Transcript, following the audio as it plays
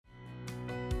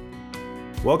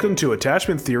Welcome to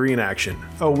Attachment Theory in Action,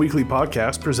 a weekly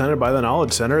podcast presented by the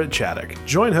Knowledge Center at Chaddock.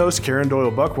 Join host Karen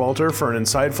Doyle Buckwalter for an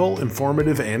insightful,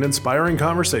 informative, and inspiring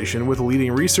conversation with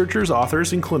leading researchers,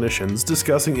 authors, and clinicians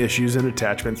discussing issues in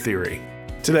attachment theory.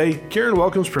 Today, Karen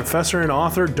welcomes professor and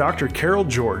author Dr. Carol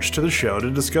George to the show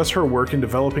to discuss her work in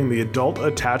developing the Adult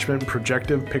Attachment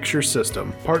Projective Picture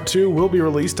System. Part 2 will be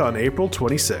released on April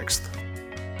 26th.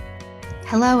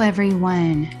 Hello,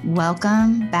 everyone.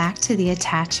 Welcome back to the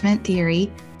Attachment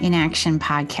Theory in Action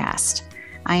podcast.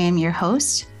 I am your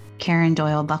host, Karen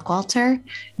Doyle Buckwalter,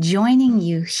 joining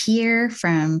you here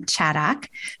from Chaddock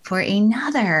for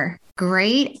another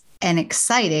great and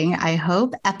exciting, I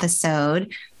hope,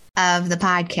 episode of the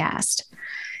podcast.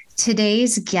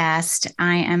 Today's guest,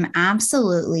 I am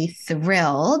absolutely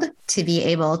thrilled to be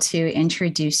able to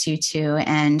introduce you to.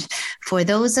 And for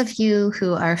those of you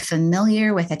who are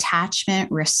familiar with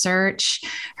attachment research,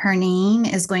 her name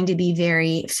is going to be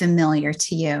very familiar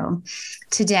to you.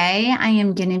 Today, I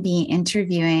am going to be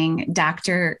interviewing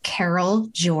Dr. Carol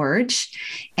George,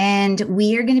 and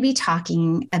we are going to be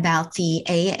talking about the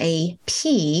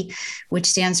AAP, which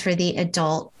stands for the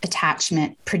Adult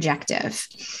Attachment Projective.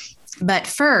 But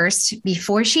first,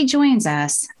 before she joins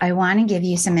us, I want to give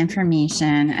you some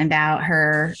information about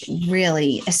her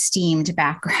really esteemed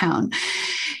background.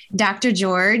 Dr.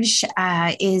 George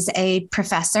is a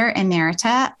professor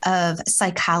emerita of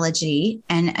psychology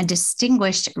and a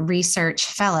distinguished research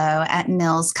fellow at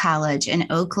Mills College in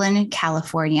Oakland,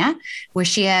 California, where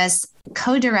she has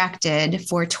co-directed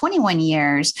for 21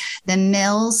 years the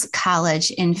Mills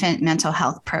College Infant Mental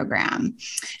Health Program.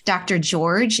 Dr.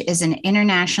 George is an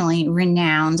internationally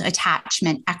renowned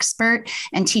attachment expert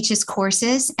and teaches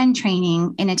courses and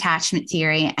training in attachment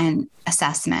theory and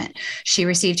assessment. She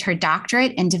received her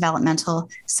doctorate in developmental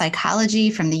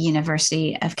psychology from the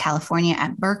University of California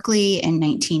at Berkeley in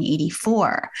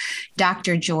 1984.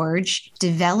 Dr. George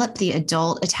developed the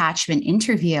adult attachment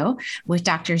interview with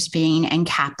Drs. Bain and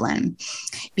Kaplan.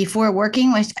 Before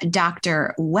working with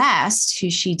Dr. West,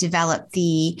 who she developed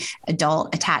the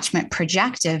adult attachment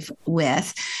projective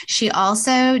with, she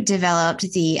also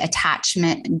developed the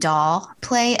attachment doll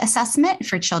play assessment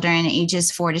for children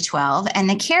ages 4 to 12 and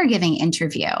the caregiving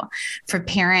interview for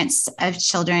parents of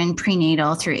children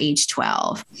prenatal through age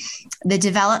 12. The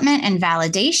development and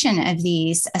validation of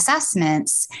these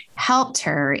assessments helped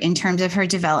her in terms of her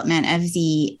development of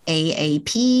the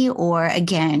AAP, or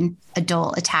again,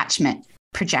 Adult Attachment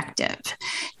Projective.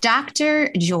 Dr.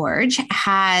 George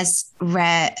has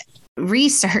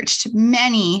researched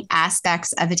many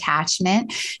aspects of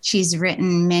attachment. She's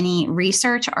written many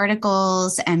research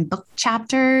articles and book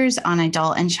chapters on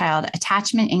adult and child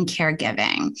attachment and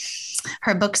caregiving.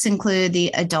 Her books include the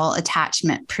Adult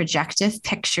Attachment Projective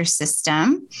Picture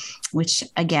System, which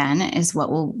again is what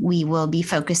we will be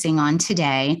focusing on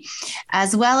today,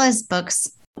 as well as books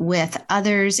with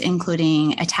others,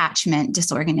 including Attachment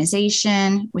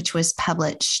Disorganization, which was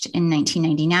published in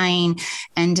 1999,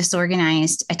 and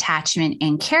Disorganized Attachment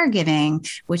and Caregiving,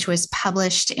 which was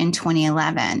published in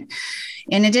 2011.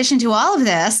 In addition to all of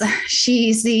this,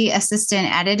 she's the assistant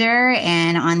editor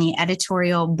and on the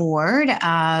editorial board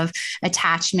of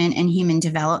Attachment and Human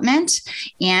Development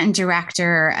and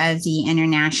director of the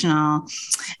International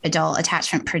Adult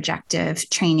Attachment Projective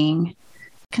Training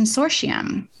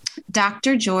Consortium.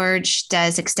 Dr. George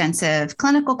does extensive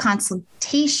clinical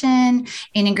consultation,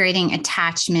 integrating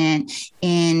attachment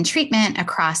in treatment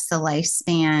across the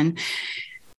lifespan.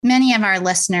 Many of our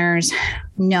listeners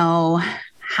know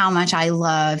how much I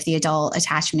love the adult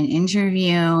attachment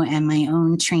interview and my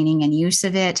own training and use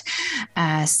of it.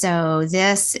 So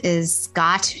this has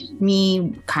got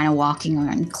me kind of walking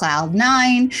on cloud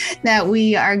 9 that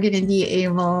we are going to be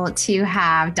able to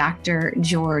have Dr.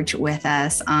 George with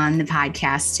us on the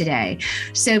podcast today.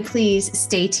 So please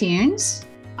stay tuned.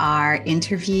 Our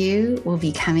interview will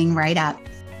be coming right up.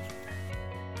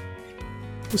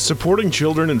 Supporting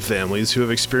children and families who have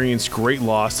experienced great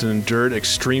loss and endured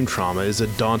extreme trauma is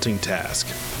a daunting task.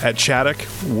 At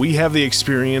Chaddock, we have the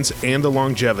experience and the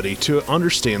longevity to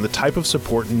understand the type of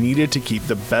support needed to keep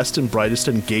the best and brightest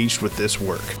engaged with this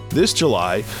work. This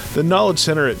July, the Knowledge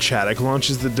Center at Chaddock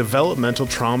launches the Developmental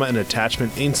Trauma and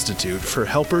Attachment Institute for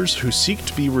helpers who seek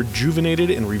to be rejuvenated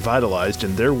and revitalized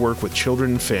in their work with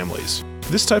children and families.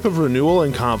 This type of renewal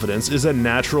and confidence is a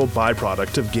natural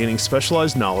byproduct of gaining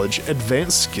specialized knowledge,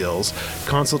 advanced skills,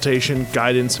 consultation,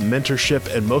 guidance,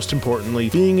 mentorship, and most importantly,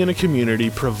 being in a community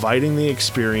providing the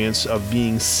experience of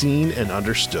being seen and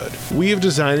understood. We have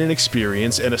designed an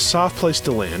experience and a soft place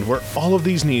to land where all of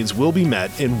these needs will be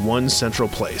met in one central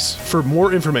place. For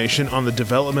more information on the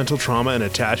Developmental Trauma and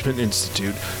Attachment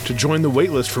Institute, to join the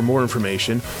waitlist for more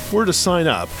information, or to sign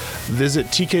up, visit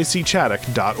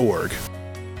tkcchaddock.org.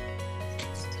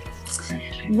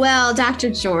 Well, Dr.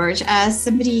 George, as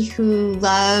somebody who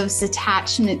loves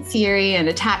attachment theory and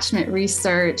attachment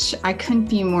research, I couldn't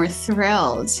be more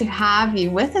thrilled to have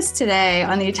you with us today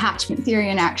on the Attachment Theory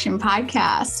in Action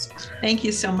podcast. Thank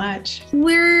you so much.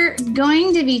 We're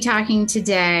going to be talking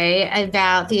today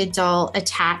about the adult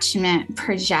attachment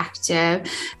projective,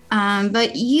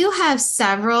 but you have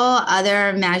several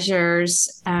other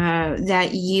measures that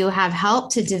you have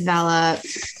helped to develop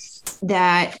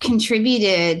that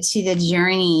contributed to the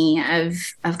journey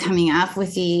of coming up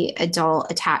with the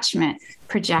adult attachment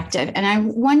projective. And I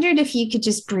wondered if you could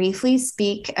just briefly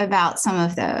speak about some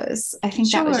of those. I think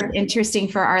that was interesting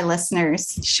for our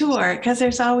listeners. Sure, because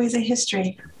there's always a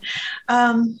history.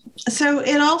 So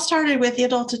it all started with the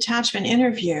adult attachment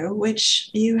interview,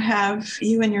 which you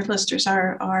and your listeners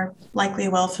are likely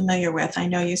well familiar with. I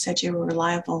know you said you were a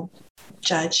reliable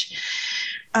judge.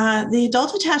 The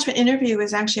adult attachment interview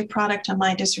is actually a product of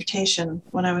my dissertation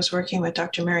when I was working with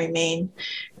Dr. Mary Main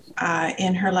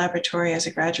in her laboratory as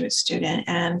a graduate student.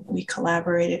 And we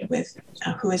collaborated with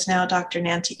who is now Dr.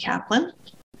 Nancy Kaplan,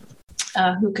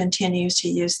 who continues to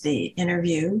use the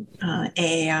interview,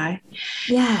 AAI.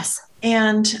 Yes.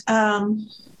 And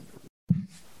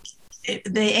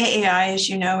the AAI, as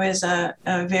you know, is a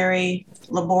very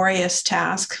laborious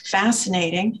task,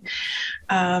 fascinating,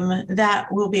 that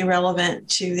will be relevant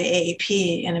to the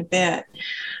AAP in a bit,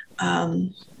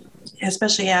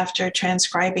 especially after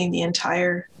transcribing the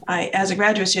entire, as a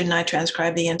graduate student, I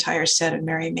transcribed the entire set of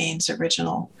Mary Main's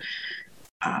original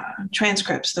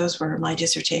transcripts. Those were my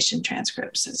dissertation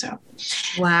transcripts. And so,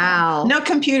 wow. No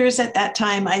computers at that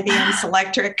time, IBM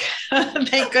Selectric.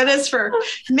 Thank goodness for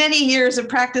many years of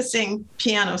practicing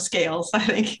piano scales, I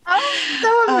think.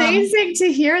 Oh, so amazing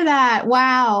to hear that.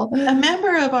 Wow. A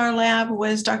member of our lab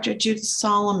was Dr. Judith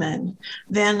Solomon,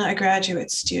 then a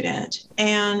graduate student.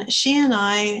 And she and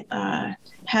I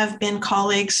have been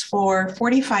colleagues for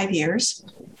 45 years.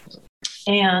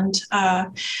 And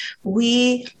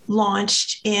we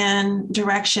launched in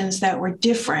directions that were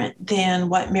different than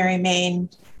what Mary Main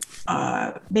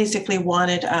basically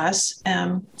wanted us,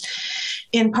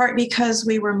 in part because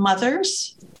we were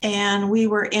mothers and we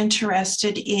were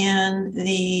interested in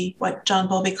what John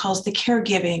Bowlby calls the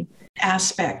caregiving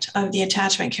aspect of the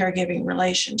attachment caregiving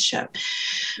relationship.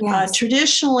 Yes.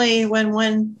 Traditionally,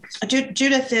 when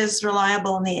Judith is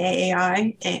reliable in the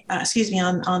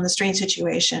AAI, on the strain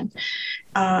situation,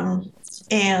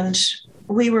 and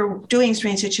we were doing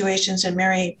strain situations in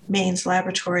Mary Main's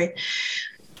laboratory,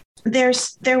 there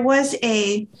was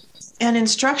an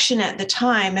instruction at the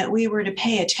time that we were to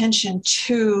pay attention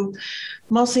to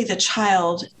mostly the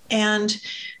child. And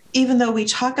even though we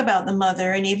talk about the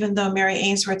mother, and even though Mary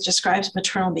Ainsworth describes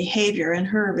maternal behavior in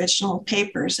her original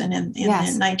papers and in the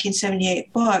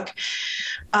 1978 book,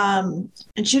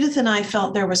 Judith and I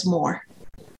felt there was more.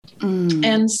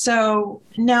 And so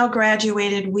now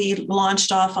graduated, we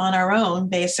launched off on our own,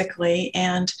 basically,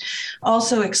 and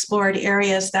also explored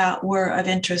areas that were of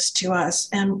interest to us.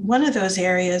 And one of those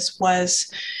areas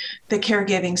was the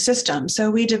caregiving system.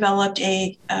 So we developed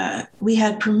we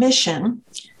had permission.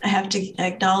 I have to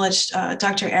acknowledge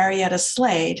Dr. Arietta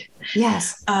Slade,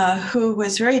 yes, who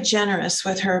was very generous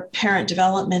with her parent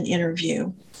development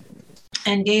interview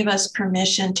and gave us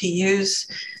permission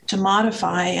to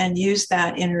modify and use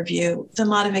that interview. The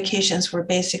modifications were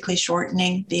basically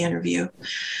shortening the interview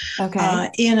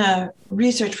in a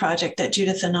research project that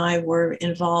Judith and I were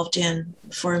involved in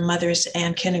for mothers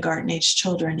and kindergarten-age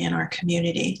children in our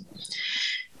community.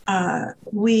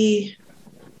 We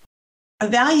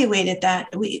evaluated that.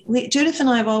 Judith and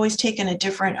I have always taken a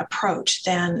different approach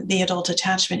than the adult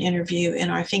attachment interview in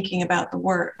our thinking about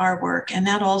our work, and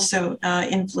that also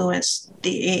influenced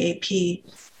the AAP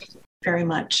very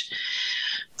much.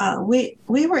 We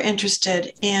were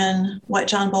interested in what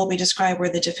John Bowlby described were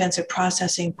the defensive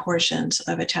processing portions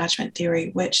of attachment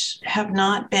theory, which have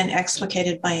not been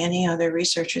explicated by any other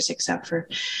researchers except for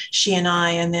she and I,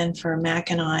 and then for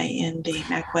Mac and I in the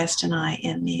Mac West and I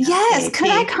in the yes.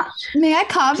 AAP. May I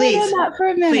comment on that for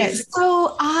a minute? Please.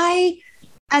 So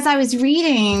as I was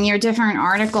reading your different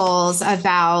articles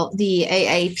about the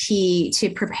AAP to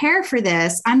prepare for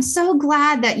this, I'm so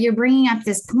glad that you're bringing up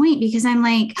this point, because I'm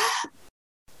like,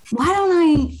 why don't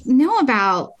I know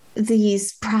about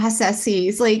these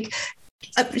processes? Like,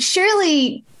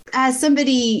 surely, as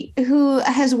somebody who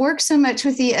has worked so much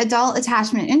with the adult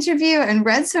attachment interview and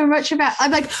read so much about,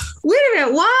 I'm like, wait a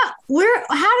minute, what?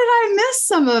 How did I miss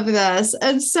some of this?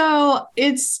 And so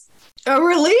it's a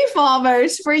relief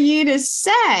almost for you to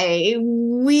say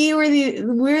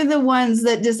we're the ones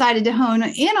that decided to hone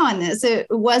in on this. It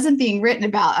wasn't being written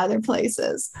about other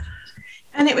places.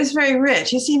 And it was very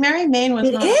rich. You see, Mary Main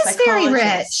was not a psychologist. Very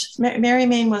rich. Mary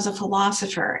Main was a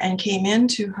philosopher and came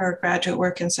into her graduate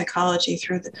work in psychology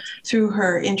through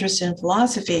her interest in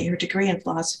philosophy, her degree in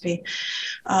philosophy,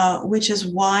 which is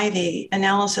why the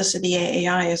analysis of the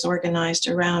AAI is organized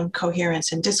around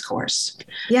coherence and discourse.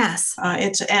 Yes.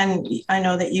 And I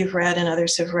know that you've read and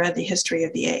others have read the history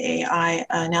of the AAI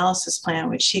analysis plan,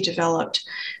 which she developed.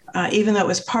 Even though it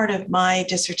was part of my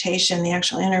dissertation, the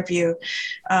actual interview,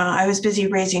 I was busy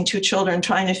raising 2 children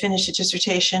trying to finish a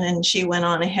dissertation, and she went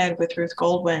on ahead with Ruth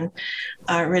Goldwyn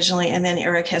originally, and then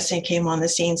Eric Hesse came on the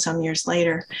scene some years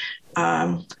later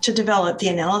to develop the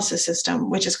analysis system,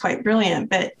 which is quite brilliant,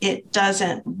 but it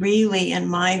doesn't really, in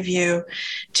my view,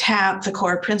 tap the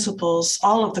core principles,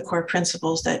 all of the core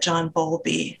principles that John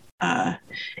Bowlby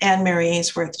and Mary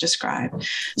Ainsworth described.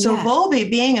 So yes. Bowlby,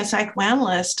 being a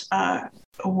psychoanalyst,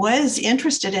 was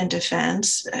interested in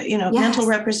defense. Yes. Mental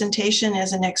representation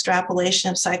is an extrapolation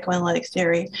of psychoanalytic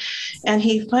theory. And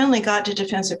he finally got to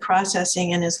defensive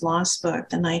processing in his Lost book,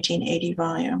 the 1980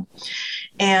 volume,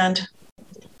 and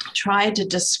tried to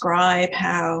describe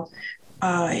how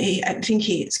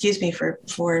excuse me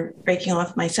for breaking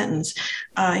off my sentence.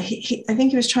 I think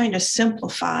he was trying to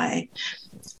simplify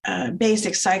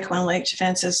basic psychoanalytic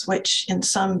defenses, which in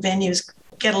some venues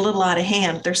get a little out of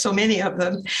hand. There's so many of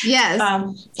them. Yes.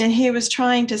 And he was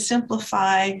trying to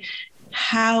simplify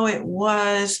how it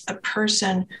was a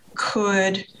person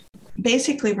could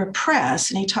basically repress.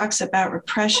 And he talks about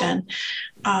repression.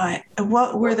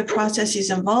 What were the processes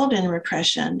involved in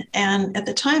repression? And at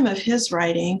the time of his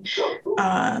writing,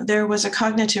 there was a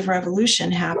cognitive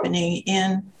revolution happening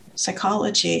in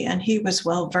psychology, and he was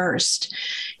well versed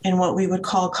in what we would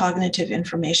call cognitive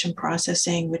information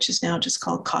processing, which is now just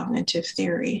called cognitive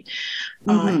theory,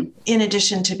 in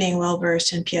addition to being well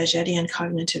versed in Piagetian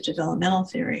cognitive developmental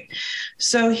theory.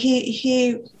 So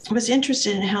he was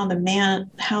interested in how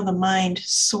the mind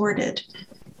sorted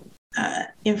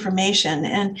information.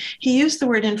 And he used the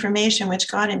word information, which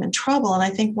got him in trouble. And I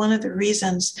think one of the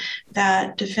reasons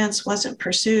that defense wasn't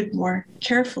pursued more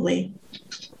carefully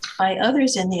by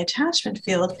others in the attachment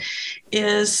field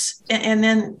is,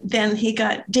 and then he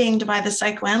got dinged by the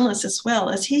psychoanalysts as well,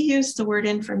 as he used the word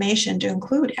information to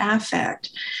include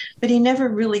affect, but he never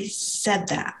really said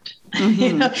that.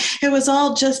 It was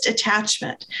all just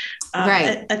attachment,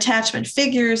 right? Attachment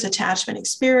figures, attachment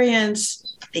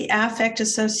experience, the affect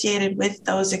associated with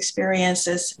those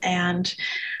experiences, and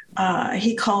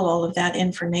he called all of that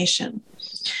information.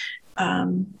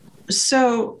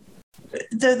 So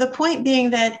the point being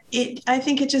that I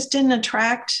think it just didn't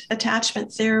attract attachment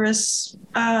theorists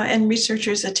and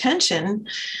researchers' attention.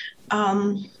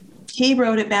 He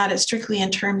wrote about it strictly in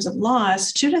terms of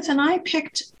loss. Judith and I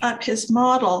picked up his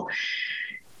model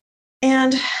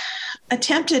and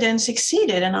attempted and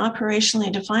succeeded in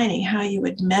operationally defining how you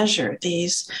would measure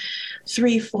these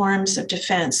 3 forms of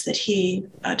defense that he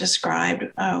described.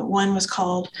 One was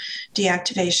called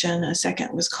deactivation. A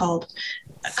second was called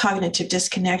cognitive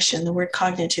disconnection. The word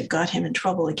cognitive got him in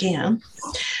trouble again.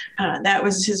 That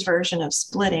was his version of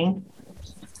splitting.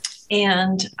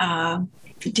 And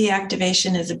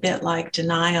deactivation is a bit like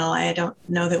denial. I don't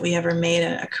know that we ever made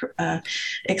a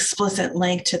explicit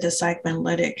link to the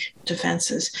psychoanalytic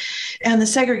defenses. And the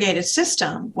segregated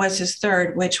system was his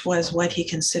third, which was what he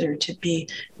considered to be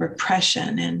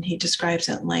repression. And he describes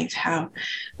at length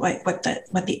what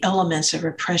the elements of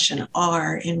repression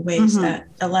are in ways that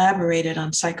elaborated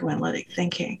on psychoanalytic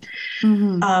thinking.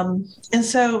 And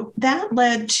so that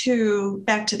led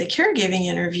back to the caregiving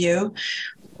interview.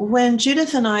 When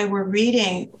Judith and I were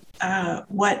reading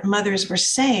what mothers were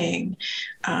saying,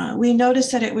 we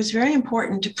noticed that it was very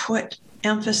important to put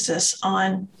emphasis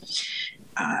on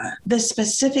the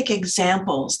specific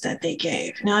examples that they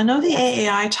gave. Now, I know the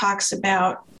AAI talks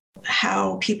about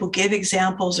how people give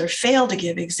examples or fail to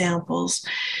give examples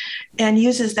and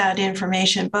uses that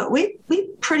information, but we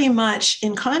pretty much,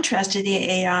 in contrast to the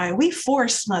AAI, we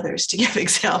force mothers to give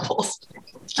examples.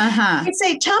 We'd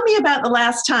say, tell me about the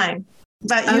last time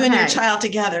about you and your child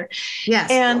together. Yes.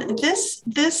 And this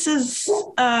is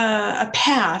a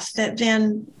path that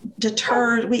then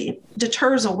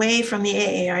deters away from the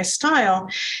AAI style.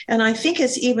 And I think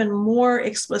it's even more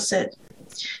explicit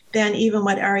than even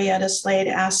what Arietta Slade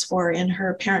asked for in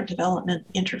her parent development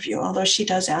interview, although she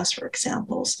does ask for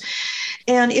examples.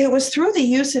 And it was through the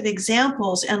use of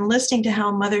examples and listening to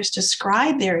how mothers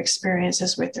describe their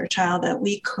experiences with their child that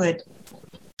we could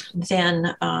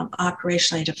then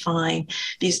operationally define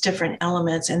these different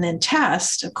elements and then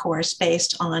test, of course,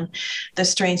 based on the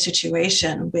strain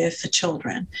situation with the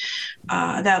children.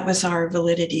 That was our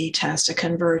validity test, a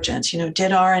convergence.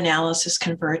 Did our analysis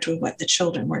converge with what the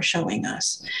children were showing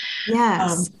us?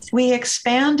 Yes. We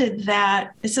expanded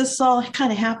that. This is all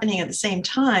kind of happening at the same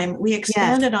time. We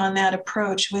expanded on that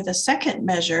approach with a second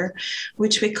measure,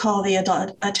 which we call the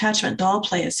adult attachment doll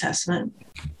play assessment.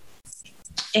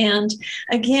 And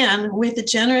again, with the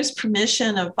generous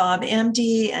permission of Bob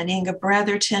MD and Inga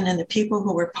Bretherton and the people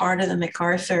who were part of the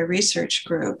MacArthur research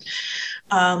group,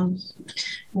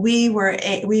 we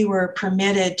were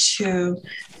permitted to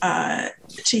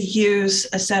use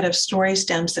a set of story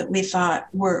stems that we thought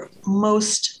were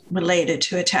most related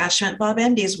to attachment. Bob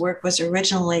MD's work was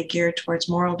originally geared towards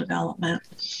moral development.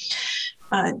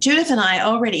 Judith and I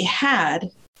already had,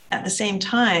 at the same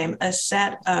time, a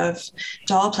set of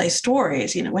doll play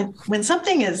stories. When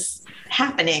something is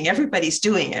happening, everybody's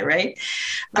doing it, right?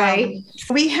 Right.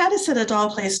 We had a set of doll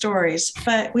play stories,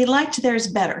 but we liked theirs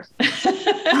better,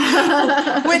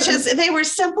 which is they were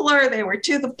simpler, they were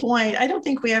to the point. I don't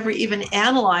think we ever even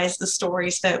analyzed the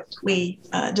stories that we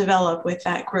developed with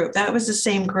that group. That was the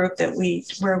same group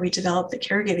where we developed the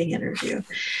caregiving interview.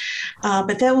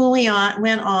 But then when we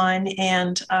went on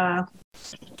and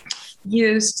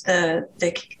used the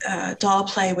doll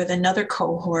play with another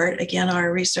cohort. Again,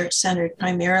 our research centered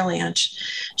primarily on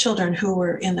children who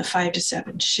were in the 5 to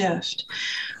 7 shift.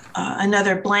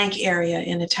 Another blank area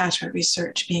in attachment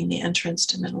research being the entrance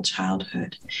to middle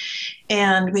childhood.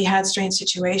 And we had strained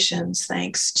situations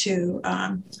thanks to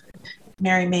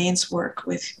Mary Main's work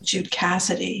with Jude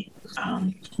Cassidy,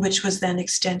 which was then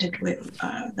extended with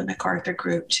the MacArthur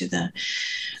group to the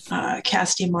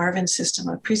Cassidy-Marvin system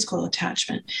of preschool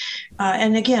attachment.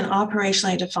 And again,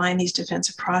 operationally define these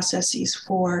defensive processes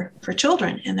for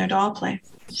children in their doll play.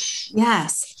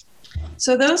 Yes.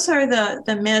 So those are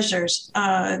the measures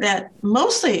that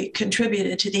mostly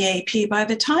contributed to the AAP. By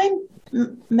the time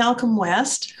Malcolm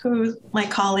West, who my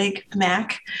colleague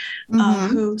Mac,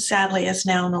 who sadly is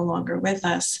now no longer with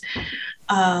us,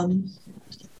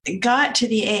 got to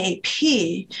the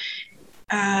AAP,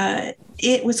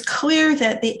 it was clear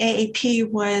that the AAP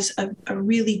was a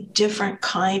really different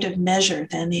kind of measure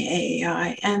than the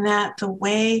AAI, and that the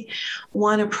way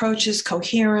one approaches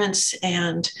coherence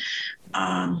and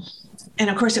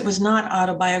of course, it was not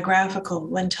autobiographical.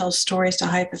 One tells stories to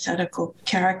hypothetical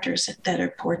characters that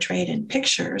are portrayed in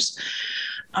pictures,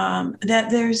 that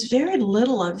there's very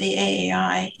little of the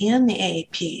AAI in the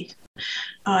AAP.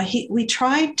 He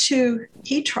tried to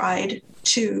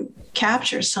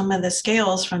capture some of the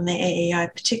scales from the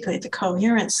AAI, particularly the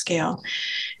coherence scale,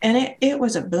 and it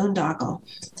was a boondoggle.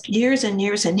 Years and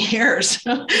years and years.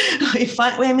 We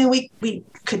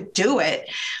could do it,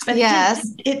 but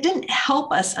yes, it didn't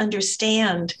help us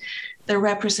understand the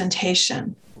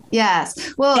representation.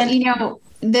 Yes. Well,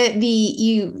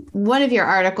 one of your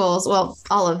articles, well,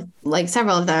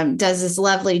 several of them, does this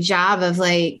lovely job of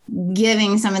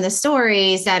giving some of the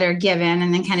stories that are given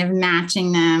and then kind of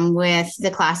matching them with the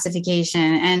classification.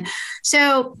 And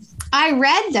so I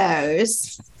read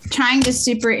those, trying to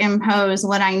superimpose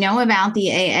what I know about the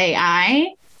AAI,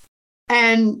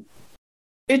 and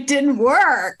it didn't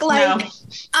work. No.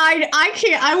 I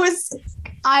can't.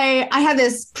 I had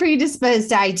this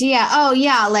predisposed idea. Oh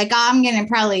yeah, I'm gonna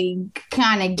probably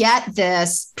kind of get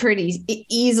this pretty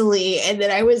easily, and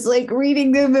then I was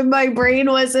reading them, and my brain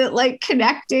wasn't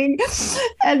connecting.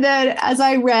 And then as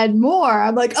I read more,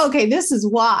 I'm okay, this is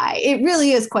why. It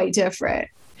really is quite different.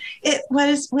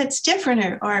 What's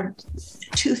different are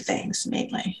two things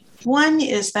mainly. One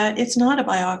is that it's not a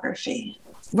biography.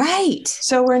 Right.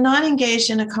 So we're not engaged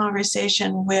in a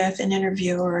conversation with an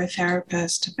interviewer or a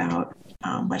therapist about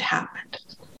what happened.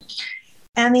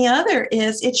 And the other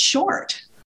is it's short.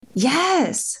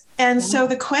 Yes. And so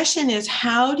the question is,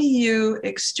 how do you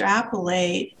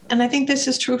extrapolate? And I think this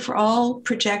is true for all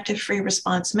projective free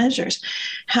response measures.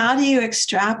 How do you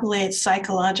extrapolate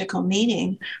psychological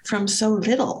meaning from so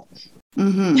little?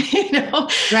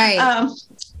 Mm-hmm. Right.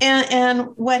 And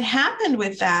what happened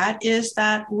with that is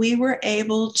that we were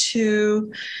able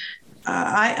to,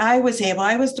 I was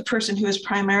the person who was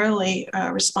primarily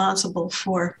responsible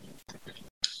for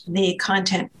the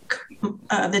content,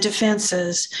 the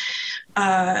defenses.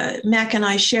 Mac and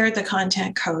I shared the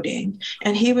content coding,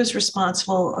 and he was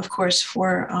responsible, of course,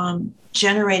 for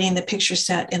generating the picture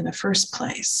set in the first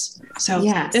place. So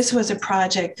This was a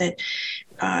project that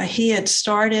he had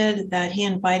started, that he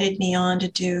invited me on to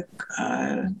do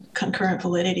concurrent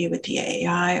validity with the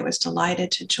AI. I was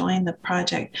delighted to join the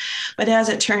project. But as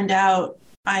it turned out,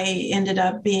 I ended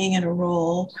up being in a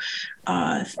role,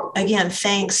 again,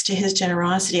 thanks to his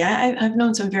generosity. I've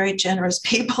known some very generous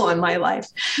people in my life,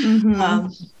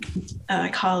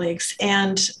 colleagues,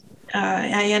 and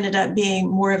I ended up being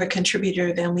more of a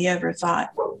contributor than we ever thought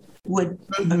would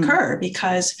occur,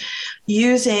 because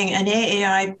using an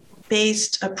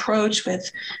AI-based approach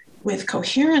with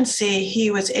coherency, he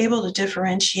was able to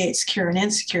differentiate secure and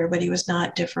insecure, but he was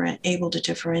not able to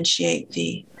differentiate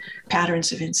the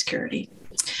patterns of insecurity.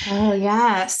 Oh,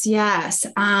 yes.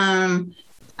 Well,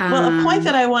 a point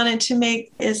that I wanted to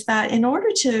make is that in order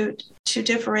to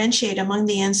differentiate among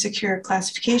the insecure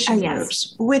classification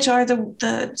groups, which are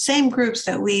the same groups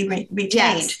that we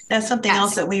retained, that's something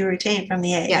else that we retained from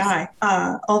the AI,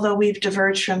 although we've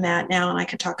diverged from that now, and I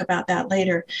can talk about that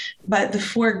later. But the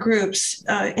 4 groups,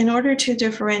 in order to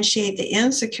differentiate the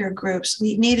insecure groups,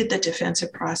 we needed the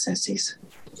defensive processes.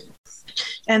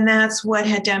 And that's what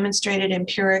had demonstrated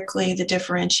empirically the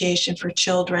differentiation for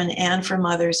children and for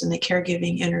mothers in the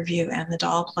caregiving interview and the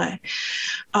doll play.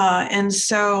 And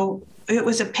so it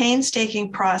was a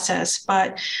painstaking process,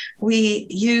 but we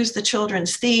used the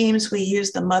children's themes, we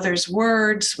used the mother's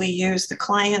words, we used the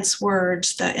client's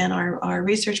words, and our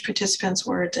research participants'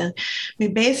 words, and we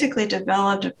basically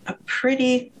developed a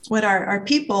pretty, what our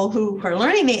people who are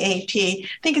learning the AP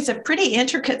think is a pretty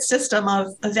intricate system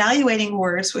of evaluating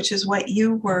words, which is what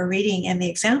you were reading in the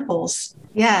examples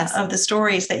of the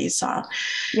stories that you saw.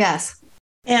 Yes.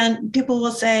 And people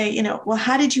will say, well,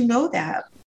 how did you know that?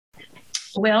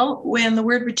 Well, when the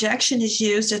word rejection is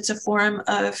used, it's a form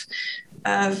of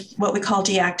what we call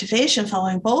deactivation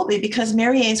following Bowlby, because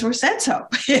Mary Ainsworth said so.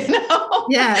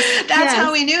 That's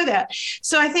how we knew that.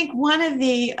 So I think one of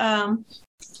the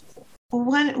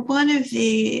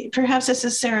perhaps this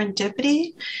is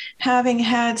serendipity, having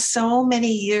had so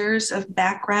many years of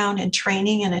background and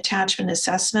training in attachment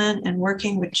assessment and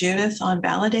working with Judith on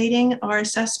validating our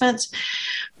assessments.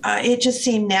 It just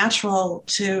seemed natural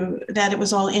that it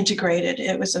was all integrated.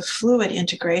 It was a fluid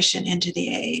integration into the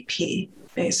AAP,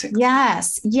 basically.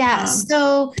 Yes.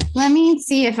 So let me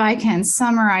see if I can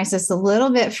summarize this a little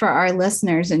bit for our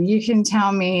listeners, and you can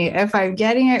tell me if I'm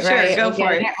getting it right or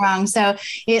getting it wrong. So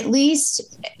at least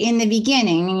in the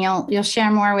beginning, and you'll share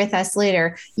more with us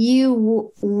later,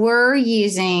 you were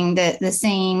using the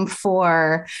same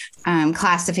 4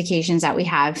 classifications that we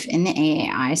have in the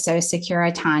AAI. So secure,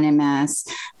 autonomous,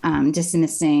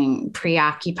 dismissing,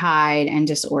 preoccupied, and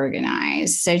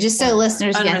disorganized. So just so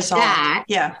listeners get that.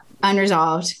 Yeah.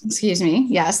 Unresolved, excuse me.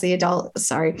 Yes, the adult,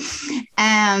 sorry.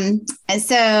 And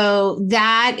so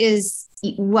that is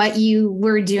what you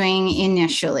were doing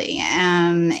initially.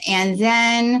 And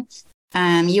then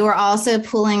you were also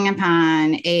pulling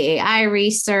upon AAI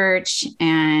research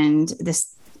and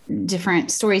this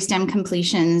different story stem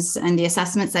completions and the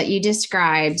assessments that you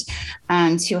described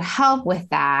to help with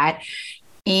that.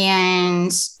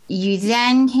 And you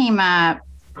then came up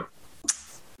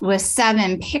with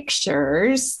 7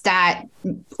 pictures that,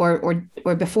 or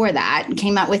before that,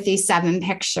 came up with these 7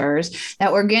 pictures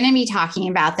that we're going to be talking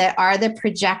about that are the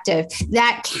projective,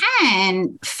 that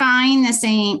can find the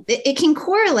same, it can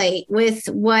correlate with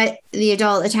what the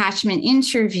adult attachment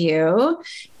interview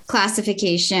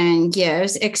classification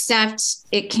gives, except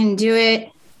it can do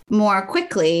it more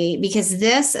quickly because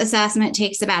this assessment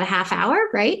takes about a half hour,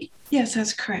 right? Yes,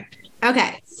 that's correct.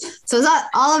 Okay. So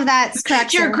all of that's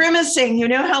correct. You're grimacing. You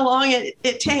know how long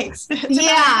it takes. It's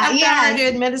about a half hour to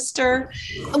administer.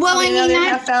 Well, another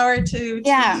half hour to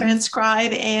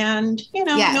transcribe, and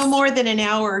no more than an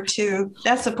hour to.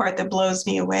 That's the part that blows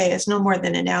me away. Is no more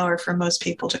than an hour for most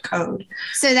people to code.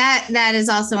 So that is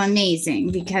also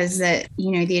amazing because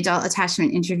the adult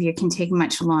attachment interview can take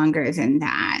much longer than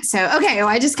that. So okay, well,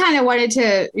 I just kind of wanted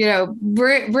to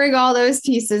bring all those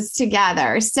pieces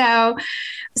together. So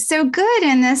good.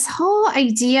 And this whole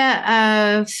idea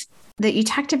of that you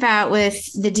talked about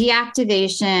with the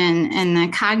deactivation and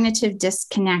the cognitive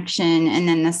disconnection and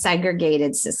then the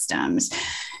segregated systems,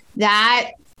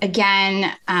 that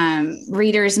again,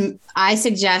 readers, I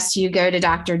suggest you go to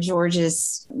Dr.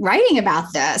 George's writing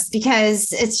about this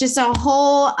because it's just a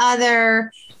whole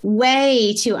other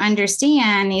way to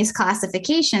understand these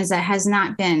classifications that has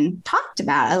not been talked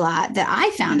about a lot that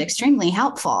I found extremely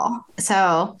helpful.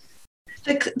 So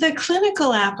The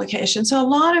clinical application. So a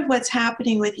lot of what's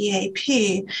happening with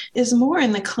EAP is more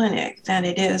in the clinic than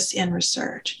it is in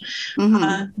research.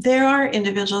 There are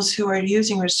individuals who are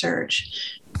using the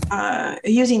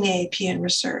EAP in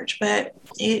research, but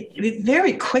it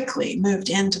very quickly moved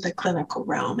into the clinical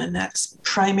realm. And that's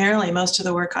primarily most of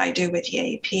the work I do with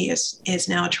EAP is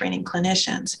now training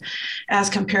clinicians, as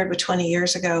compared with 20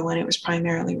 years ago when it was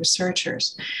primarily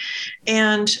researchers.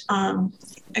 And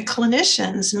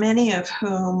clinicians, many of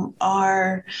whom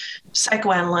are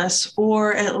psychoanalysts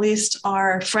or at least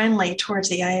are friendly towards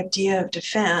the idea of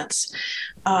defense,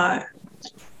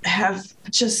 have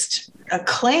just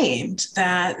acclaimed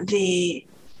that the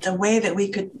way that we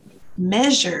could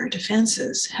measure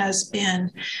defenses has been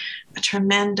a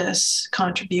tremendous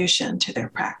contribution to their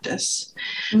practice.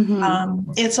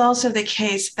 It's also the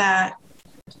case that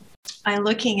by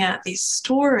looking at these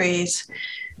stories,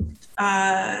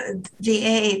 the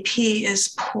AAP is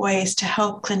poised to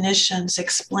help clinicians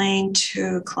explain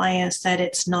to clients that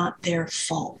it's not their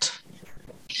fault.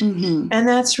 And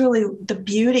that's really the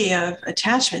beauty of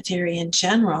attachment theory in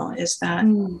general, is that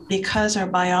because our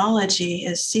biology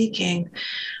is seeking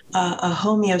a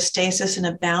homeostasis and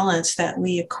a balance that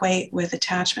we equate with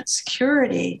attachment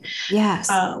security,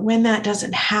 when that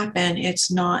doesn't happen,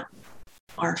 it's not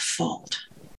our fault.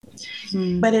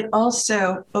 But it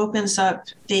also opens up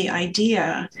the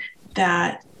idea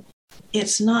that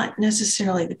it's not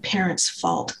necessarily the parent's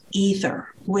fault either,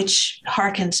 which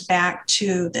harkens back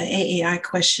to the AAI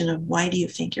question of why do you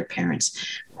think your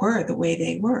parents were the way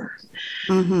they were?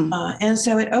 And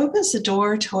so it opens the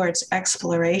door towards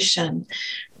exploration.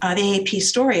 The AAP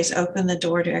stories open the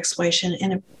door to exploration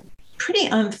in a pretty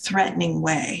unthreatening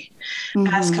way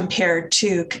as compared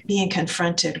to being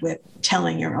confronted with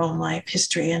telling your own life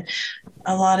history. And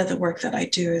a lot of the work that I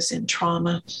do is in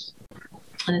trauma,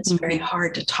 and it's very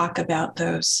hard to talk about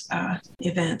those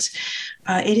events.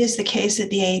 It is the case that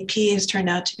the AAP has turned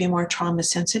out to be more trauma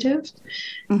sensitive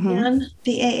than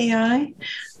the AAI.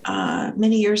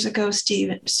 Many years ago,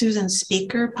 Susan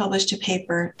Speaker published a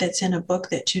paper that's in a book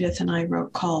that Judith and I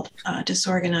wrote called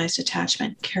Disorganized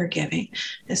Attachment Caregiving.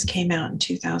 This came out in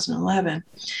 2011.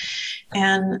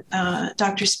 And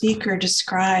Dr. Speaker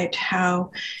described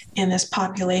how in this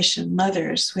population of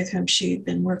mothers with whom she'd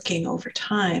been working over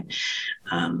time,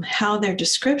 how their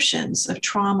descriptions of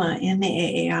trauma in the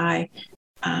AAI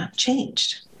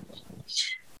changed.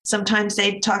 Sometimes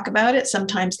they'd talk about it,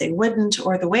 sometimes they wouldn't,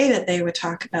 or the way that they would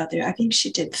talk about it. I think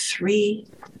she did three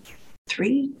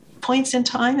points in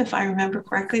time, if I remember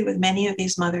correctly, with many of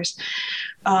these mothers.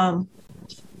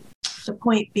 The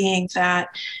point being that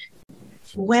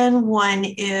when one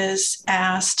is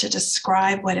asked to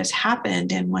describe what has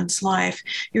happened in one's life,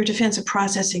 your defensive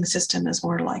processing system is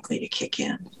more likely to kick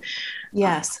in.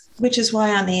 Yes. Which is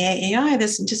why on the AAI,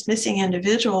 this dismissing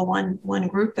individual, one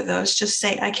group of those just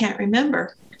say, I can't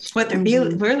remember. What they're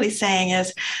really saying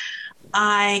is,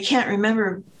 I can't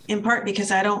remember in part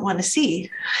because I don't want to see.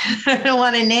 I don't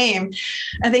want to name.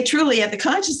 And they truly, at the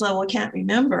conscious level, can't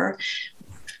remember.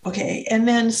 Okay. And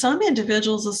then some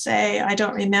individuals will say, I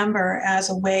don't remember,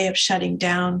 as a way of shutting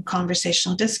down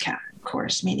conversational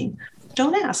discourse, meaning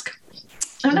don't ask.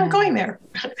 I'm not going there.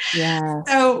 Yeah.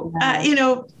 So,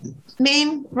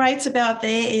 Maine writes about the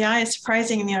AAI is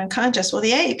surprising in the unconscious. Well, the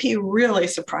AAP really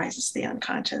surprises the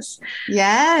unconscious.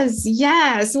 Yes.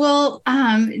 Well,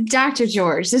 Dr.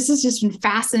 George, this has just been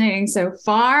fascinating so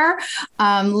far.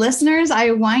 Listeners, I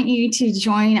want you to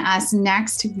join us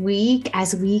next week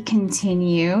as we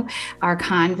continue our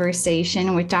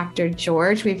conversation with Dr.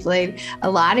 George. We've laid a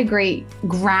lot of great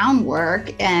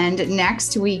groundwork, and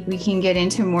next week we can get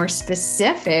into more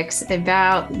specifics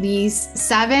about these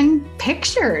 7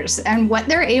 pictures and what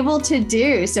they're able to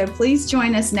do. So please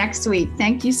join us next week.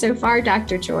 Thank you so far,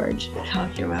 Dr. George. Oh,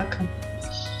 you're welcome.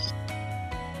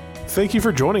 Thank you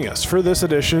for joining us for this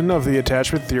edition of the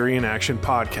Attachment Theory in Action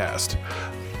podcast.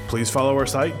 Please follow our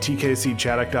site,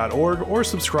 tkcchaddock.org, or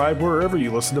subscribe wherever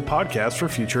you listen to podcasts for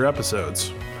future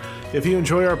episodes. If you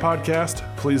enjoy our podcast,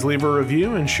 please leave a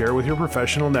review and share with your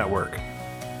professional network.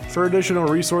 For additional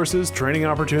resources, training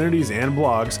opportunities, and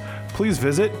blogs, please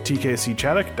visit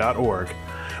tkcchaddock.org.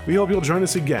 We hope you'll join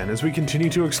us again as we continue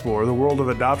to explore the world of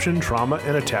adoption, trauma,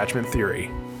 and attachment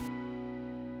theory.